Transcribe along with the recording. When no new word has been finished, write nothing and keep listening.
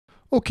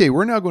Okay,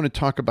 we're now going to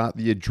talk about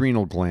the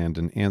adrenal gland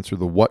and answer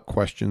the what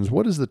questions.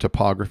 What is the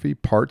topography,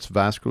 parts,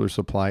 vascular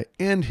supply,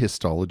 and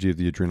histology of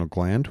the adrenal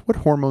gland? What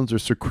hormones are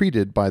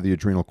secreted by the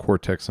adrenal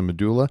cortex and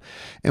medulla?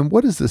 And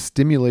what is the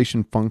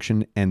stimulation,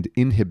 function, and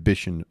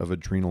inhibition of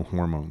adrenal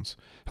hormones?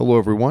 Hello,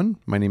 everyone.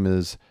 My name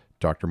is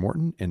Dr.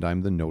 Morton, and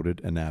I'm the noted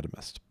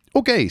anatomist.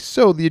 Okay,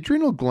 so the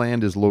adrenal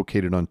gland is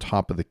located on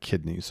top of the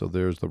kidney. So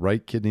there's the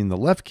right kidney and the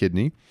left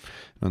kidney.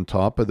 On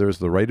top, there's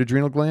the right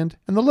adrenal gland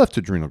and the left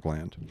adrenal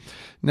gland.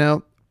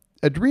 Now,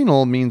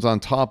 adrenal means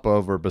on top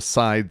of or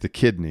beside the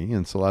kidney,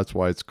 and so that's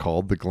why it's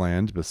called the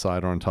gland,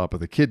 beside or on top of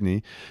the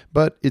kidney.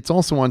 But it's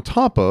also on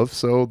top of,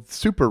 so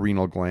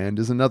suprarenal gland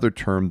is another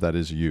term that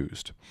is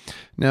used.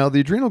 Now,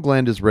 the adrenal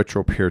gland is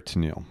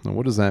retroperitoneal. Now,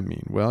 what does that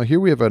mean? Well, here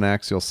we have an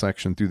axial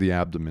section through the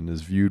abdomen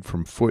is viewed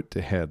from foot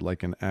to head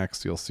like an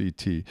axial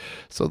CT.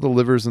 So the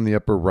liver is in the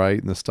upper right,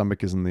 and the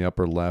stomach is in the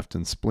upper left,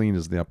 and spleen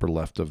is the upper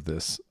left of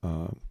this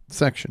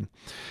section.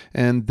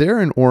 And there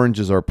in orange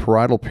is our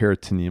parietal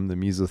peritoneum, the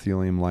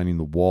mesothelium lining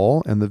the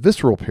wall, and the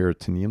visceral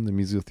peritoneum, the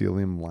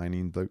mesothelium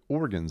lining the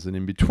organs. And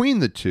in between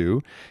the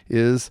two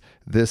is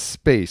this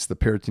space, the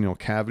peritoneal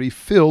cavity,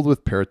 filled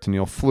with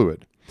peritoneal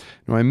fluid.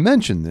 Now, I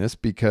mention this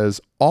because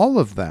all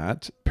of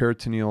that,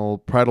 peritoneal,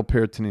 parietal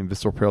peritoneum,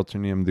 visceral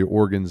peritoneum, the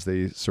organs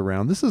they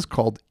surround, this is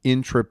called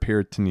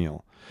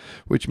intraperitoneal,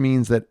 which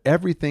means that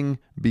everything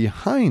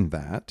behind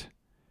that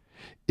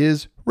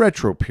is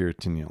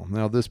retroperitoneal.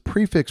 Now, this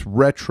prefix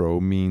retro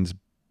means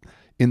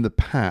in the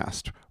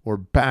past or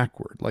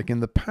backward. Like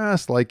in the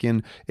past, like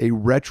in a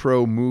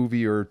retro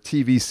movie or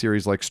TV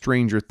series like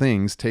Stranger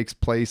Things takes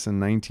place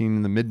in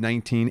the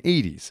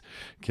mid-1980s.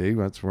 Okay,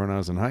 that's when I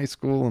was in high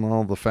school and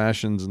all the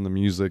fashions and the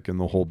music and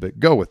the whole bit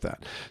go with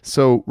that.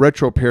 So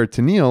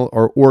retroperitoneal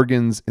are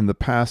organs in the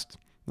past,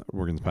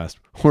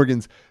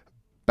 organs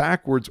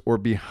backwards or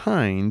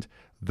behind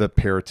the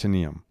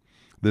peritoneum.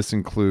 This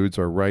includes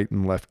our right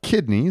and left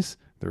kidneys.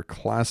 They're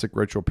classic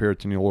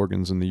retroperitoneal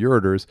organs in the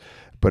ureters,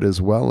 but as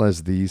well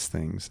as these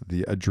things,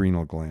 the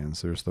adrenal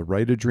glands. There's the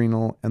right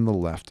adrenal and the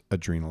left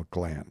adrenal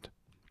gland.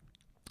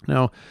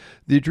 Now,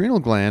 the adrenal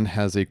gland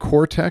has a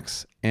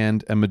cortex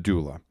and a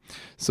medulla.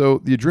 So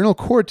the adrenal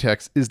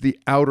cortex is the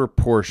outer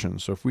portion.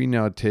 So if we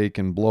now take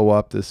and blow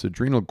up this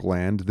adrenal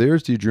gland,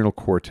 there's the adrenal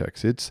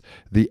cortex. It's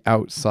the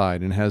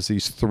outside and has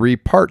these three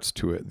parts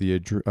to it,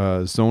 the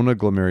zona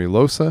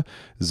glomerulosa,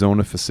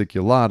 zona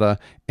fasciculata,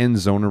 and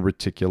zona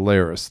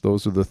reticularis.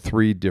 Those are the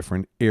three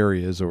different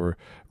areas or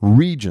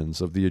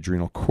regions of the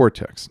adrenal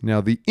cortex.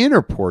 Now, the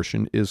inner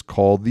portion is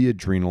called the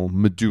adrenal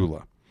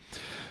medulla.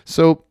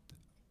 So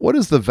what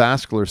is the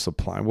vascular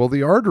supply? Well,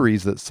 the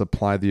arteries that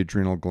supply the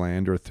adrenal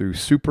gland are through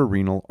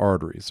suprarenal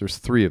arteries. There's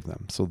three of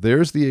them. So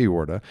there's the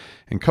aorta,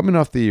 and coming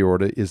off the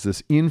aorta is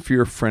this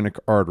inferior phrenic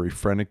artery.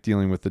 Phrenic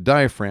dealing with the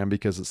diaphragm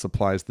because it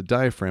supplies the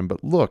diaphragm.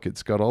 But look,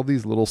 it's got all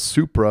these little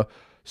superior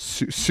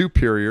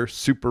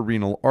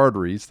suprarenal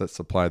arteries that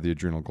supply the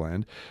adrenal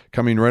gland.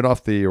 Coming right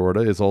off the aorta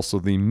is also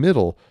the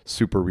middle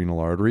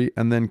suprarenal artery,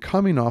 and then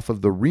coming off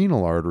of the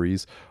renal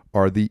arteries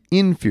are the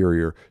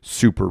inferior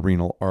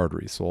suprarenal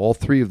arteries. So all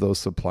three of those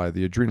supply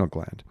the adrenal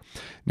gland.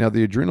 Now,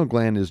 the adrenal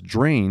gland is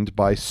drained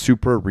by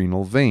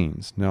suprarenal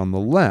veins. Now, on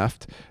the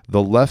left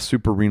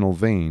suprarenal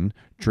vein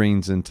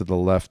drains into the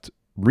left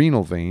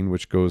renal vein,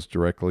 which goes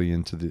directly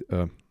into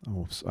the,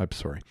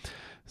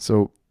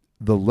 So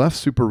the left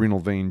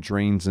suprarenal vein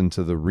drains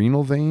into the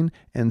renal vein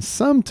and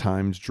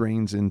sometimes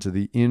drains into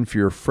the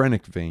inferior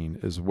phrenic vein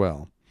as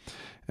well.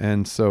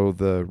 And so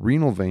the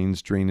renal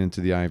veins drain into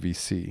the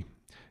IVC.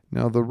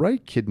 Now, the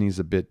right kidney is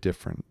a bit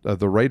different.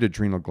 The right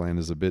adrenal gland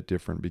is a bit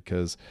different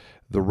because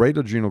the right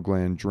adrenal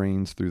gland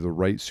drains through the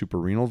right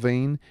suprarenal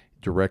vein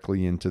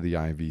directly into the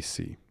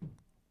IVC.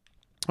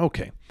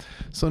 Okay,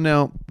 so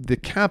now the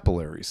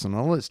capillaries. So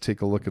now let's take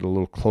a look at it a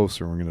little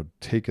closer. We're going to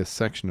take a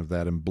section of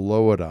that and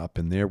blow it up.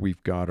 And there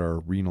we've got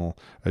our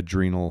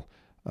adrenal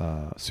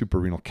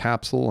suprarenal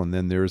capsule, and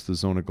then there's the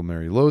zona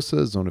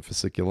glomerulosa, zona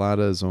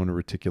fasciculata, zona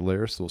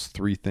reticularis. Those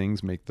three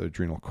things make the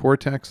adrenal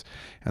cortex,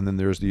 and then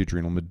there's the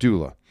adrenal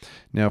medulla.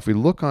 Now, if we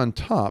look on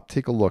top,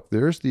 take a look.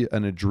 There's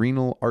an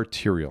adrenal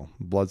arterial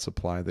blood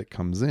supply that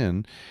comes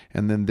in,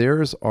 and then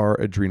there's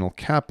our adrenal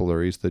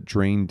capillaries that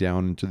drain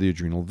down into the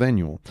adrenal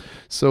venule.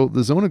 So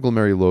the zona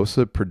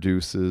glomerulosa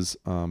produces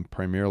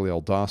primarily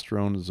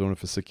aldosterone, zona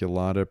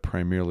fasciculata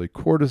primarily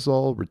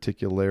cortisol,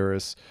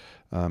 reticularis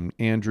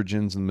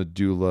androgens, and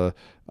medulla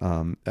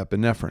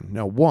epinephrine.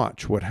 Now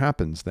watch what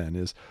happens then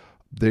is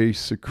they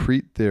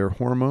secrete their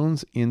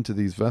hormones into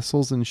these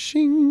vessels and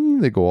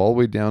shing, they go all the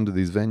way down to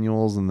these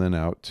venules and then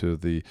out to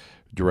the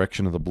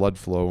direction of the blood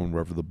flow and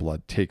wherever the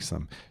blood takes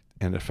them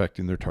and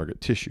affecting their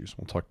target tissues.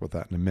 We'll talk about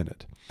that in a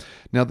minute.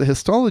 Now, the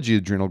histology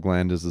of the adrenal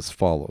gland is as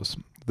follows.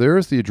 There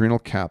is the adrenal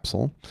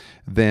capsule.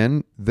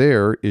 Then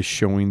there is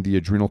showing the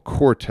adrenal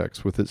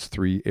cortex with its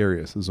three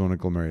areas, the zona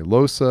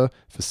glomerulosa,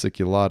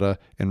 fasciculata,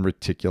 and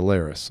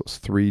reticularis. Those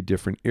three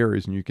different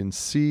areas, and you can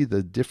see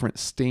the different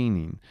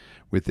staining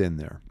within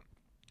there.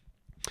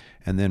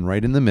 And then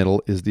right in the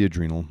middle is the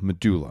adrenal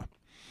medulla.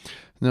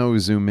 Now we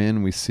zoom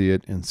in, we see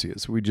it and see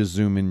it. So we just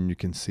zoom in and you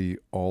can see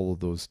all of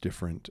those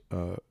different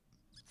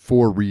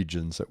 4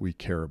 regions that we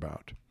care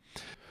about.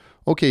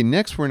 Okay,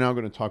 next we're now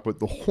going to talk about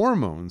the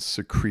hormones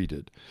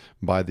secreted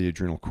by the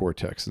adrenal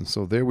cortex. And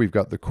so there we've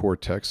got the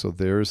cortex. So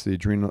there's the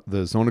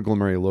zona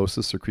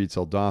glomerulosa secretes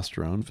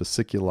aldosterone,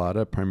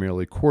 fasciculata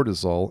primarily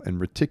cortisol,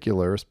 and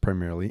reticularis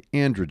primarily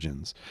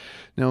androgens.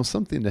 Now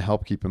something to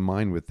help keep in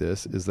mind with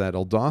this is that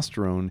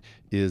aldosterone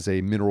is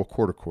a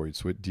mineralocorticoid,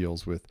 so it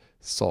deals with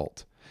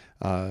salt.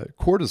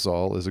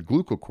 Cortisol is a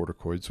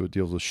glucocorticoid, so it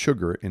deals with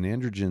sugar, and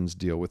androgens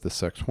deal with the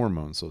sex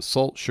hormones. So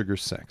salt, sugar,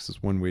 sex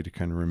is one way to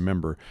kind of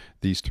remember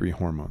these 3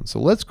 hormones. So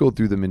let's go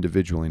through them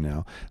individually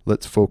now.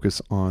 Let's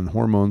focus on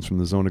hormones from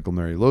the zona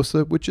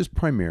glomerulosa, which is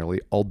primarily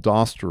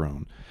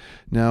aldosterone.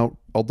 Now,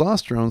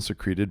 aldosterone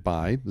secreted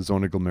by the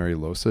zona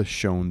glomerulosa,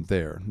 shown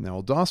there.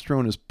 Now,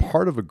 aldosterone is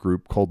part of a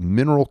group called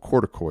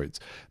mineralocorticoids.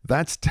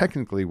 That's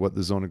technically what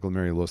the zona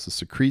glomerulosa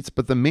secretes,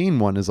 but the main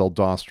one is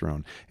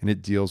aldosterone, and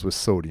it deals with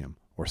sodium,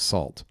 or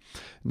salt.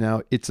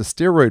 Now, it's a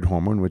steroid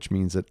hormone, which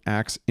means it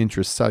acts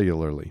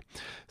intracellularly.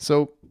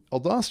 So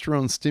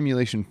aldosterone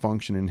stimulation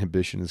function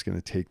inhibition is going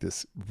to take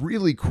this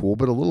really cool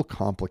but a little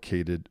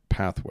complicated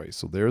pathway.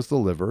 So there's the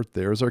liver,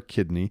 there's our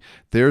kidney,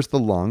 there's the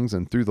lungs,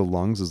 and through the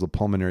lungs is the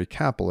pulmonary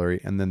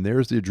capillary, and then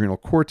there's the adrenal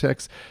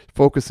cortex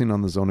focusing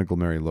on the zona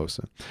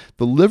glomerulosa.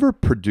 The liver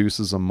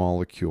produces a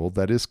molecule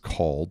that is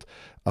called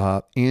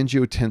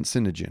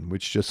angiotensinogen,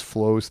 which just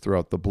flows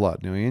throughout the blood.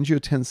 Now,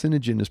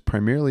 angiotensinogen is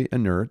primarily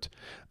inert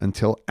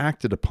until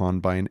acted upon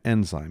by an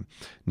enzyme.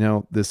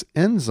 Now, this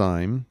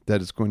enzyme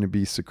that is going to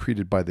be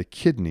secreted by the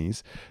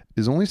kidneys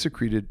is only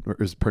secreted, or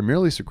is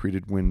primarily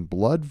secreted when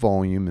blood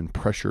volume and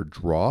pressure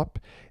drop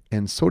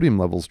and sodium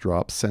levels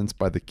drop sensed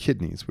by the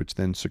kidneys, which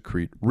then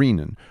secrete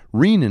renin.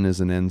 Renin is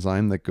an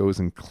enzyme that goes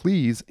and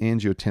cleaves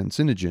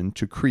angiotensinogen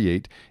to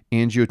create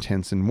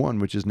angiotensin 1,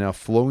 which is now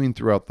flowing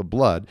throughout the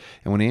blood.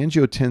 And when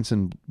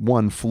angiotensin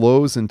 1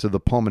 flows into the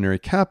pulmonary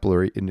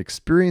capillary, it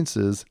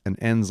experiences an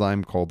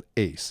enzyme called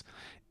ACE,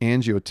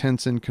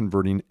 angiotensin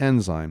converting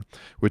enzyme,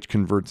 which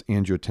converts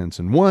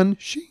angiotensin 1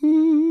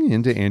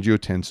 into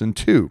angiotensin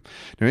 2.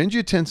 Now,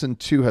 angiotensin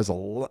 2 has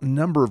a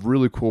number of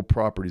really cool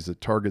properties.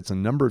 It targets a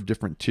number of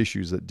different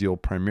tissues that deal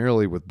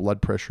primarily with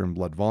blood pressure and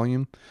blood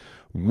volume.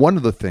 One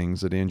of the things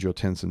that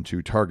angiotensin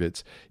 2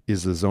 targets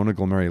is the zona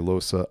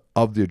glomerulosa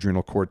of the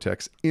adrenal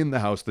cortex in the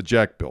house that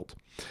Jack built.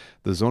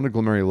 The zona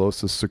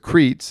glomerulosa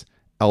secretes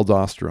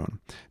aldosterone.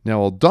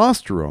 Now,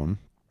 aldosterone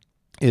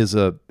is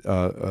a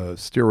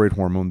steroid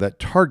hormone that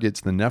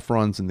targets the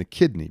nephrons in the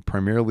kidney,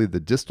 primarily the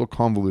distal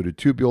convoluted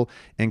tubule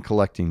and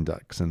collecting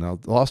ducts. And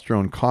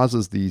aldosterone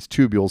causes these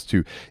tubules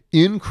to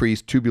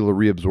increase tubular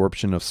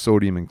reabsorption of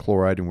sodium and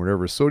chloride, and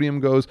wherever sodium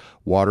goes,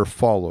 water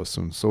follows.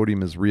 So when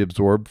sodium is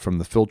reabsorbed from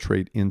the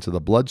filtrate into the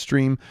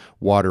bloodstream,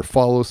 water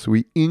follows, so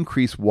we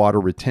increase water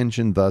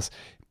retention, thus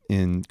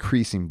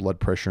increasing blood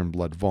pressure and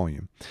blood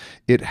volume.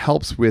 It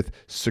helps with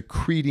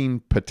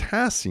secreting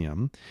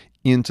potassium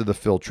into the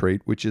filtrate,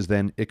 which is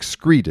then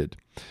excreted.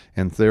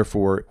 And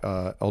therefore,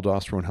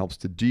 aldosterone helps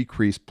to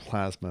decrease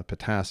plasma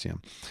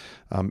potassium.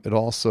 It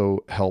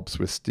also helps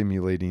with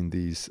stimulating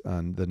the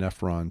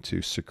nephron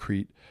to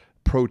secrete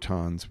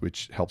protons,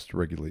 which helps to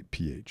regulate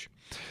pH.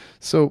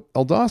 So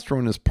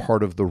aldosterone is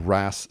part of the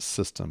RAS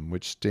system,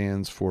 which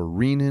stands for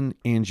renin,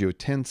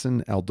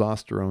 angiotensin,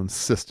 aldosterone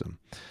system.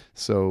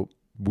 So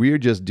we're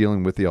just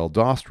dealing with the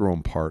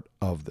aldosterone part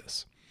of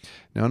this.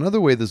 Now,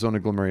 another way the zona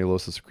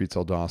glomerulosa secretes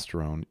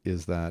aldosterone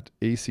is that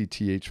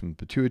ACTH from the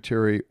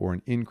pituitary or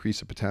an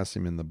increase of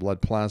potassium in the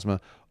blood plasma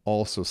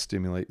also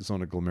stimulate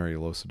zona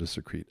glomerulosa to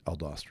secrete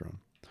aldosterone.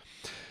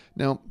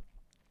 Now,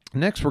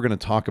 next we're going to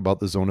talk about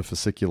the zona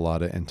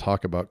fasciculata and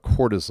talk about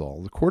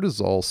cortisol. The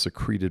cortisol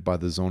secreted by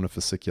the zona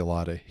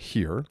fasciculata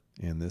here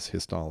in this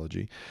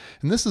histology.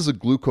 And this is a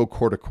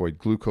glucocorticoid,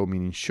 gluco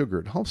meaning sugar.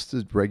 It helps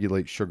to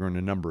regulate sugar in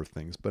a number of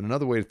things. But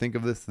another way to think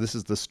of this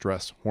is the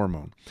stress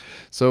hormone.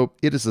 So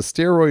it is a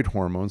steroid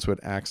hormone, so it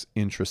acts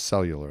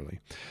intracellularly.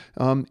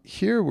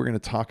 Here we're going to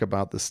talk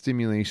about the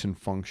stimulation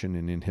function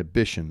and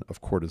inhibition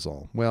of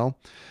cortisol. Well,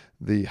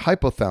 the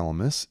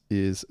hypothalamus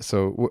is,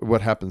 so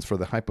what happens for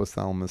the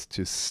hypothalamus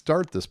to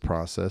start this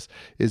process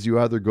is you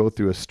either go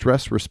through a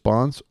stress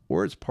response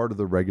or it's part of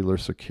the regular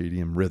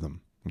circadian rhythm.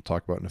 We'll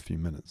talk about in a few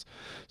minutes.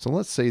 So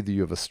let's say that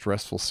you have a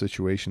stressful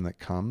situation that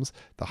comes.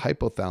 The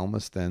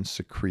hypothalamus then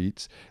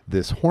secretes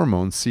this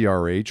hormone,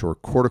 CRH, or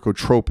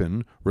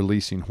corticotropin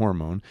releasing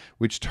hormone,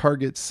 which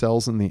targets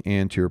cells in the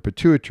anterior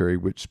pituitary,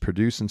 which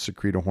produce and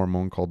secrete a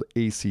hormone called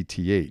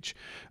ACTH,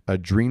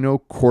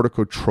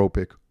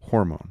 adrenocorticotropic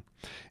hormone.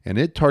 And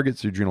it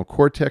targets the adrenal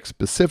cortex,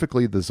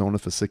 specifically the zona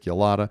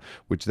fasciculata,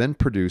 which then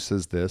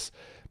produces this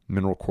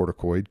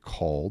mineralocorticoid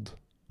called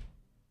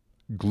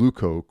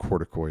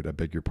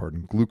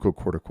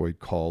glucocorticoid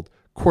called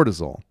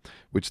cortisol,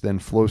 which then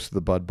flows to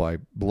the blood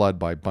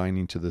by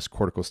binding to this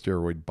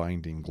corticosteroid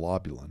binding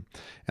globulin.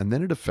 And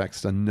then it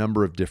affects a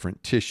number of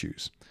different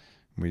tissues.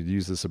 We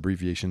use this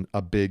abbreviation,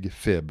 a big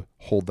fib.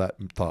 Hold that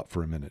thought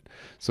for a minute.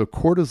 So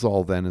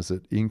cortisol then, as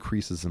it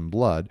increases in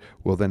blood,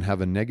 will then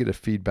have a negative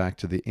feedback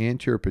to the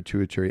anterior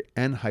pituitary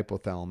and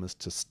hypothalamus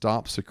to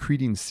stop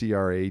secreting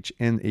CRH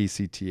and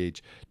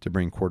ACTH to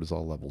bring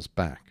cortisol levels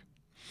back.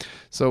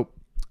 So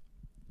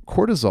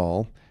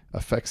cortisol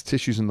affects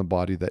tissues in the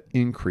body that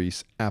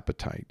increase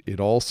appetite.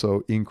 It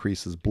also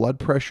increases blood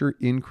pressure,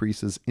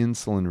 increases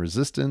insulin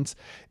resistance,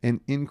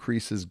 and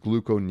increases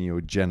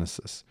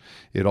gluconeogenesis.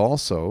 It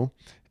also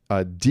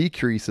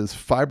decreases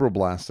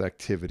fibroblast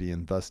activity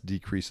and thus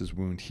decreases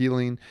wound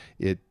healing.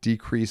 It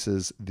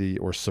decreases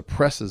or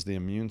suppresses the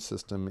immune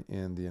system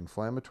in the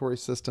inflammatory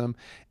system,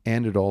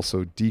 and it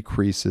also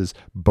decreases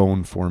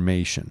bone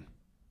formation.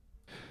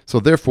 So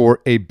therefore,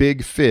 a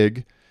big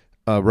fig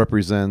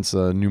represents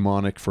a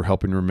mnemonic for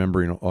helping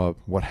remember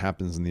what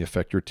happens in the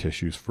effector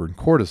tissues for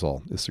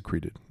cortisol is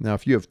secreted. Now,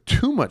 if you have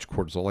too much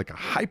cortisol, like a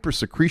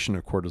hypersecretion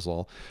of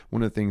cortisol,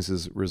 one of the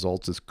things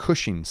results is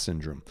Cushing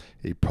syndrome,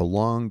 a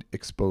prolonged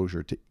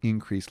exposure to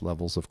increased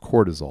levels of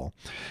cortisol.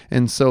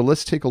 And so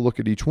let's take a look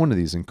at each one of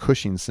these in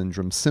Cushing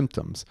syndrome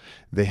symptoms.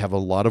 They have a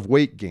lot of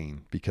weight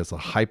gain because a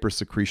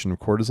hypersecretion of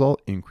cortisol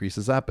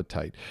increases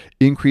appetite,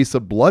 increase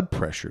of blood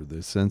pressure,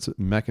 the sense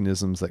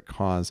mechanisms that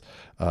cause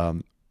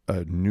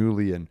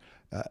newly and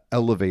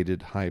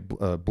elevated high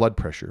blood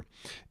pressure.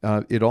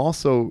 It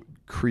also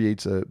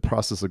creates a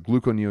process of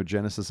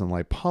gluconeogenesis and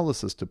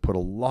lipolysis to put a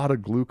lot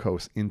of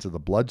glucose into the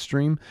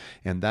bloodstream,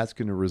 and that's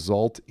going to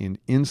result in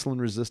insulin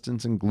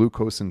resistance and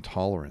glucose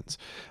intolerance.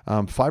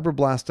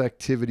 Fibroblast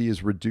activity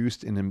is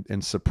reduced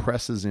and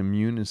suppresses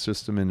immune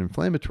system and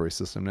inflammatory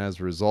system. And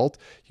as a result,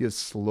 you have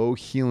slow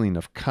healing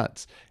of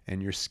cuts,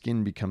 and your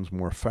skin becomes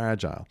more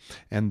fragile.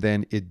 And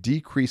then it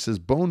decreases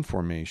bone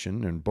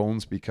formation, and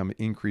bones become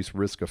increased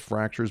risk of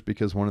fractures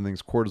because one of the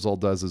things cortisol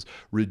does is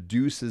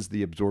reduces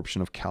the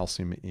absorption of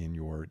calcium in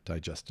your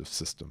digestive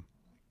system.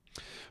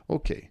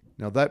 Okay,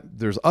 now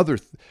there's other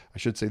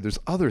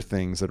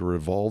things that are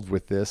involved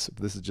with this.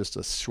 This is just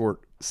a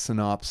short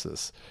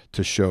synopsis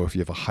to show if you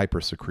have a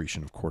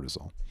hypersecretion of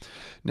cortisol.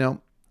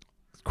 Now,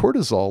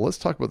 cortisol, let's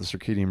talk about the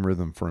circadian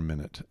rhythm for a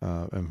minute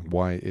and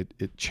why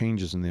it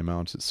changes in the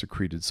amounts it's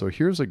secreted. So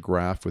here's a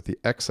graph with the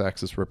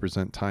x-axis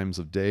represent times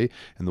of day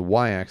and the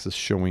y-axis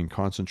showing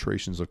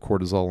concentrations of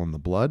cortisol in the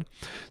blood.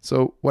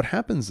 So what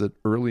happens at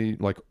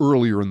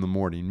earlier in the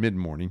morning,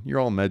 mid-morning,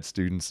 you're all med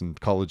students and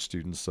college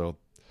students, so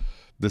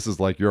this is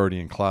like you're already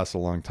in class a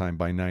long time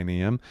by 9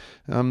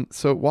 a.m.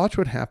 So watch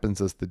what happens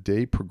as the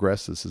day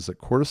progresses is that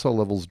cortisol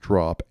levels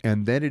drop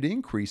and then it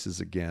increases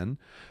again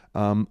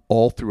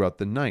all throughout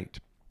the night.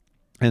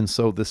 And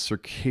so the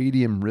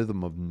circadian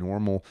rhythm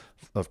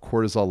of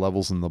cortisol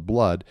levels in the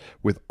blood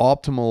with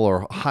optimal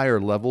or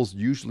higher levels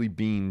usually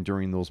being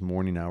during those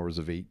morning hours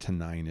of 8 to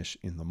 9-ish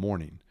in the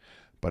morning.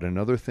 But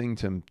another thing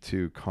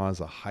to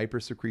cause a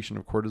hypersecretion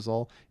of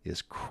cortisol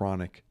is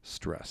chronic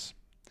stress.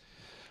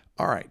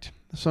 All right,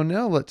 so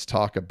now let's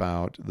talk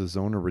about the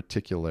zona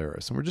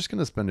reticularis. And we're just going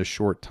to spend a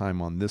short time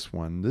on this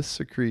one. The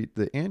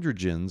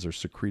androgens are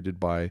secreted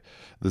by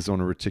the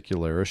zona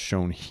reticularis,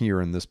 shown here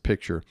in this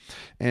picture.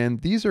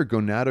 And these are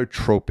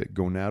gonadotropic,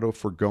 gonado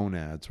for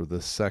gonads, or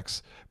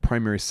the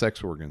primary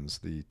sex organs,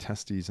 the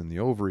testes and the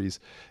ovaries.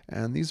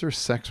 And these are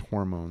sex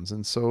hormones.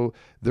 And so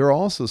they're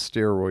also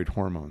steroid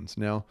hormones.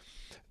 Now,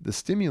 the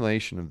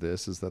stimulation of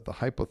this is that the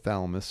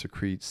hypothalamus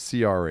secretes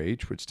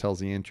CRH, which tells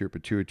the anterior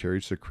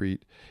pituitary to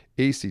secrete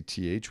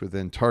ACTH, which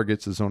then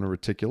targets the zona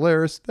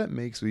reticularis that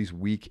makes these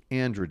weak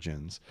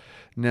androgens.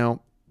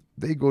 Now,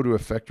 they go to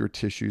effector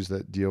tissues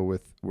that deal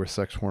with where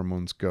sex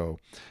hormones go,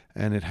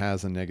 and it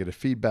has a negative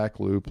feedback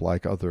loop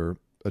like other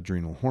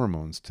adrenal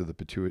hormones to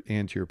the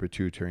anterior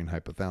pituitary and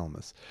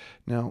hypothalamus.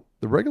 Now,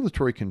 the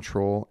regulatory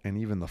control and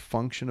even the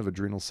function of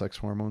adrenal sex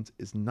hormones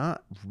is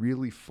not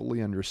really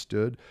fully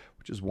understood,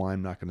 which is why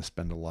I'm not going to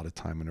spend a lot of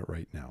time on it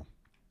right now.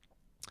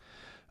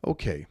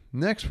 Okay,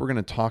 next we're going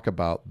to talk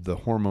about the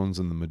hormones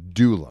in the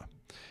medulla.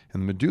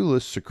 And the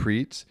medulla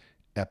secretes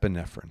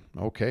epinephrine.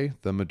 Okay,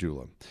 the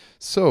medulla.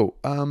 So,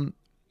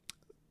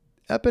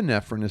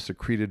 epinephrine is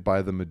secreted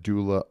by the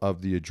medulla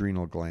of the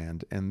adrenal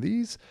gland, and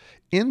these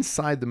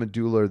inside the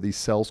medulla are these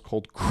cells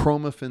called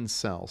chromaffin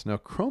cells. Now,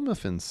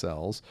 chromaffin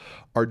cells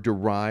are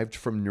derived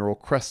from neural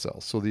crest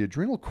cells. So the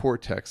adrenal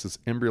cortex is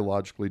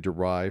embryologically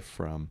derived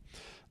from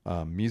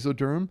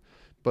mesoderm,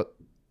 but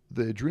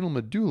the adrenal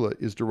medulla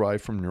is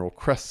derived from neural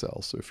crest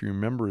cells. So if you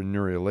remember in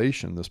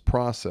neurulation, this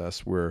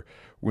process where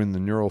when the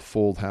neural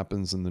fold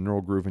happens in the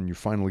neural groove and you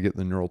finally get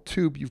the neural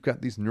tube, you've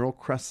got these neural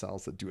crest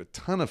cells that do a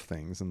ton of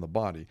things in the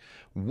body,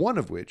 one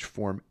of which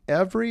form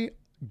every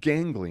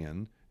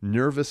ganglion,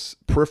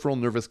 peripheral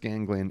nervous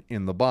ganglion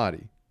in the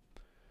body,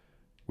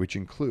 which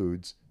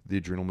includes the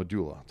adrenal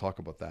medulla. I'll talk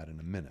about that in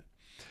a minute.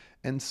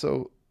 And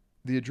so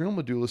the adrenal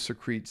medulla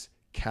secretes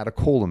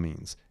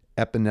catecholamines,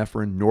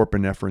 epinephrine,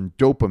 norepinephrine,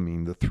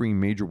 dopamine, the three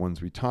major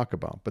ones we talk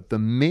about. But the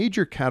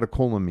major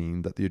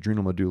catecholamine that the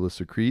adrenal medulla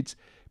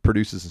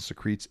produces and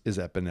secretes is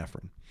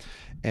epinephrine.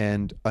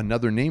 And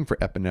another name for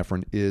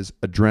epinephrine is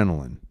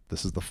adrenaline.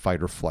 This is the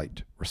fight or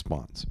flight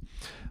response.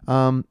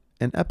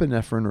 And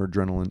epinephrine or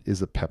adrenaline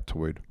is a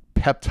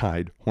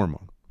peptide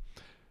hormone.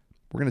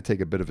 We're going to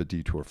take a bit of a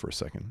detour for a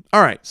second.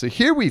 All right, so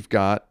here we've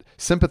got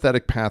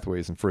sympathetic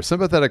pathways. And for a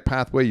sympathetic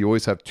pathway, you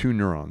always have two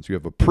neurons. You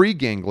have a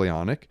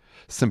preganglionic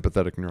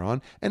sympathetic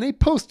neuron and a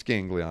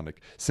postganglionic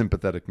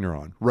sympathetic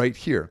neuron right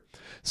here.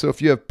 So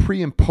if you have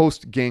pre and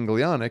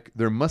postganglionic,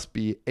 there must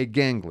be a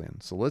ganglion.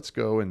 So let's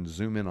go and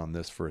zoom in on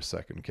this for a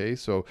second, okay?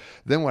 So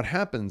then what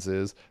happens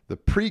is the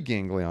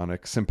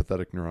preganglionic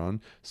sympathetic neuron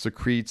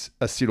secretes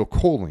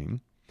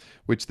acetylcholine,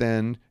 which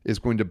then is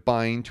going to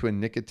bind to a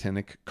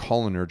nicotinic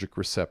cholinergic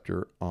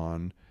receptor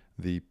on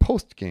the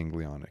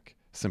postganglionic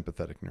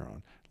sympathetic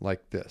neuron,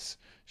 like this.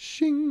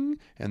 Shing!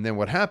 And then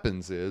what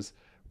happens is,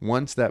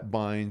 once that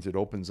binds, it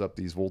opens up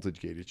these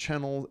voltage-gated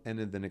channels, and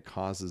then it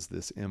causes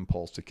this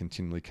impulse to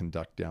continually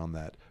conduct down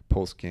that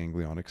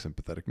postganglionic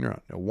sympathetic neuron.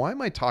 Now, why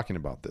am I talking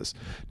about this?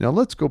 Now,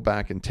 let's go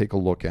back and take a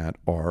look at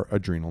our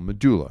adrenal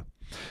medulla.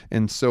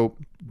 And so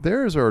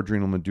there's our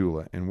adrenal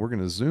medulla, and we're going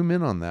to zoom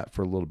in on that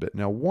for a little bit.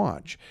 Now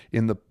watch.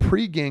 In the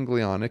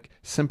preganglionic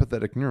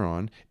sympathetic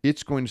neuron,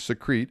 it's going to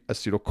secrete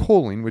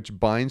acetylcholine, which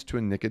binds to a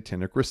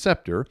nicotinic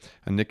receptor,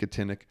 a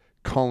nicotinic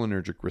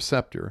cholinergic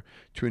receptor,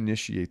 to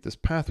initiate this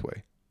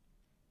pathway.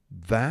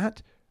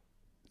 That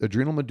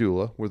adrenal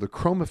medulla, where the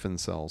chromaffin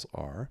cells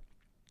are,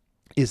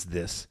 is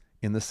this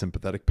in the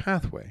sympathetic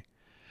pathway.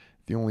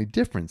 The only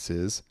difference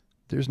is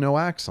there's no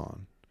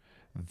axon.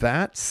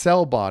 That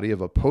cell body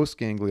of a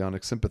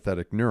postganglionic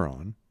sympathetic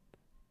neuron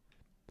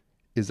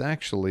is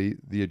actually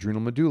the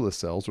adrenal medulla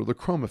cells or the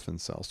chromaffin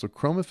cells. So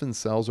chromaffin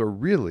cells are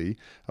really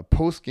a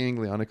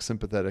postganglionic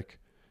sympathetic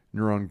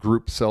neuron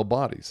group cell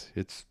bodies.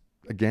 It's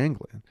a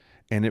ganglion.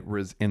 And it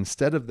was,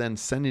 instead of then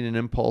sending an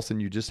impulse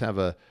and you just have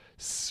a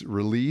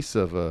release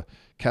of a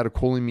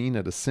catecholamine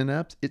at a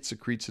synapse, it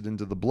secretes it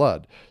into the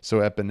blood. So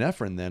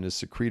epinephrine then is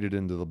secreted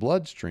into the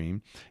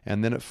bloodstream,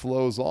 and then it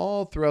flows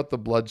all throughout the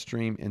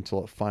bloodstream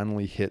until it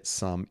finally hits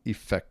some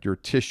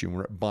effector tissue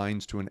where it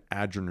binds to an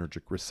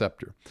adrenergic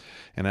receptor.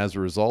 And as a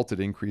result, it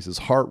increases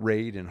heart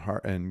rate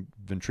and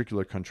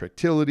ventricular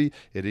contractility.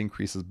 It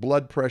increases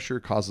blood pressure,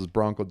 causes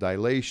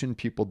bronchodilation,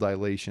 pupil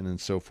dilation,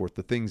 and so forth,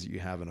 the things that you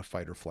have in a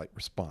fight or flight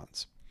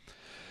response.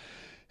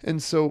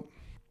 And so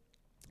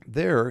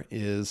there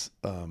is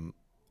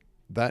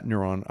that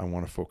neuron I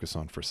want to focus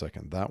on for a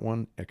second. That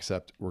one,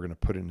 except we're going to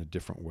put it in a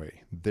different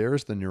way.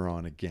 There's the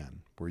neuron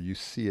again, where you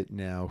see it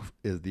now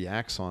is the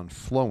axon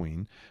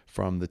flowing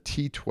from the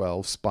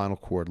T12 spinal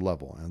cord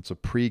level. And it's a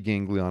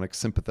preganglionic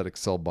sympathetic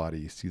cell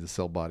body. You see the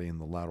cell body in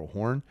the lateral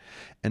horn.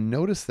 And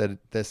notice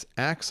that this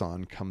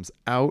axon comes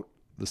out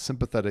the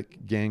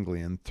sympathetic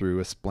ganglion through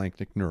a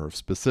splanchnic nerve,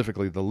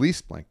 specifically the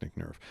least splanchnic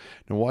nerve.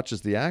 Now watch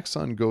as the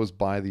axon goes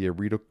by the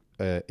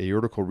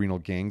aortical renal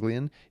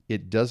ganglion,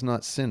 it does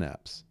not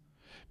synapse,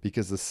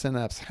 because the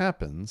synapse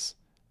happens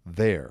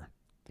there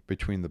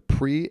between the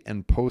pre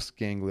and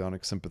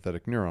postganglionic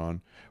sympathetic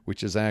neuron,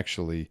 which is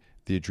actually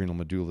the adrenal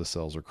medulla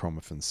cells or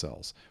chromaffin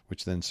cells,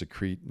 which then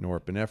secrete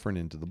norepinephrine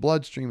into the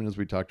bloodstream. And as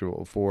we talked about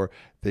before,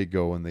 they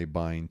go and they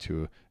bind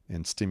to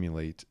and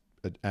stimulate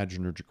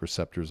adrenergic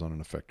receptors on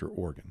an effector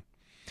organ.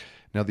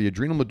 Now, the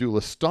adrenal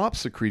medulla stops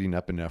secreting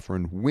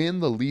epinephrine when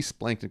the least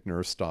splanchnic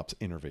nerve stops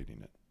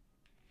innervating it.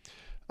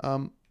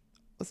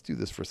 Let's do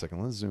this for a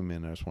second. Let's zoom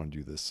in. I just want to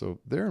do this. So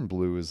there in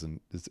blue is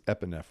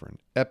epinephrine.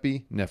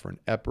 Epinephrine.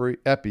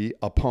 Epi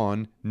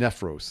upon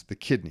nephros, the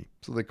kidney.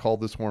 So they call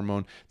this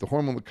hormone the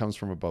hormone that comes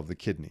from above the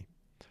kidney.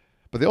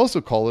 But they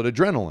also call it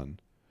adrenaline,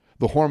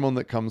 the hormone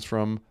that comes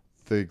from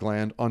the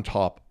gland on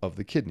top of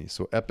the kidney.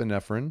 So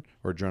epinephrine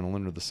or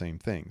adrenaline are the same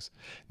things.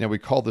 Now we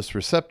call this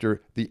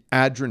receptor the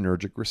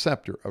adrenergic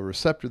receptor, a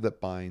receptor that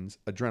binds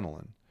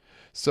adrenaline.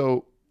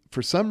 So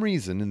for some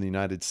reason in the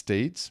United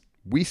States,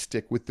 we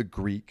stick with the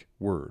Greek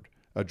word,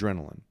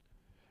 adrenaline.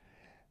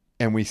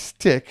 And we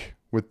stick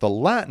with the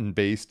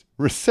Latin-based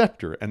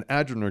receptor, an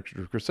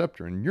adrenergic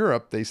receptor. In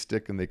Europe, they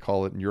stick and they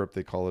call it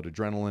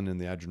adrenaline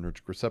and the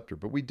adrenergic receptor,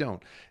 but we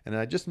don't. And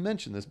I just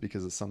mention this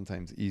because it's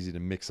sometimes easy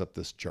to mix up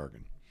this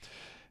jargon.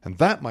 And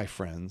that, my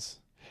friends,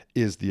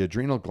 is the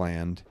adrenal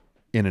gland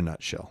in a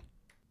nutshell.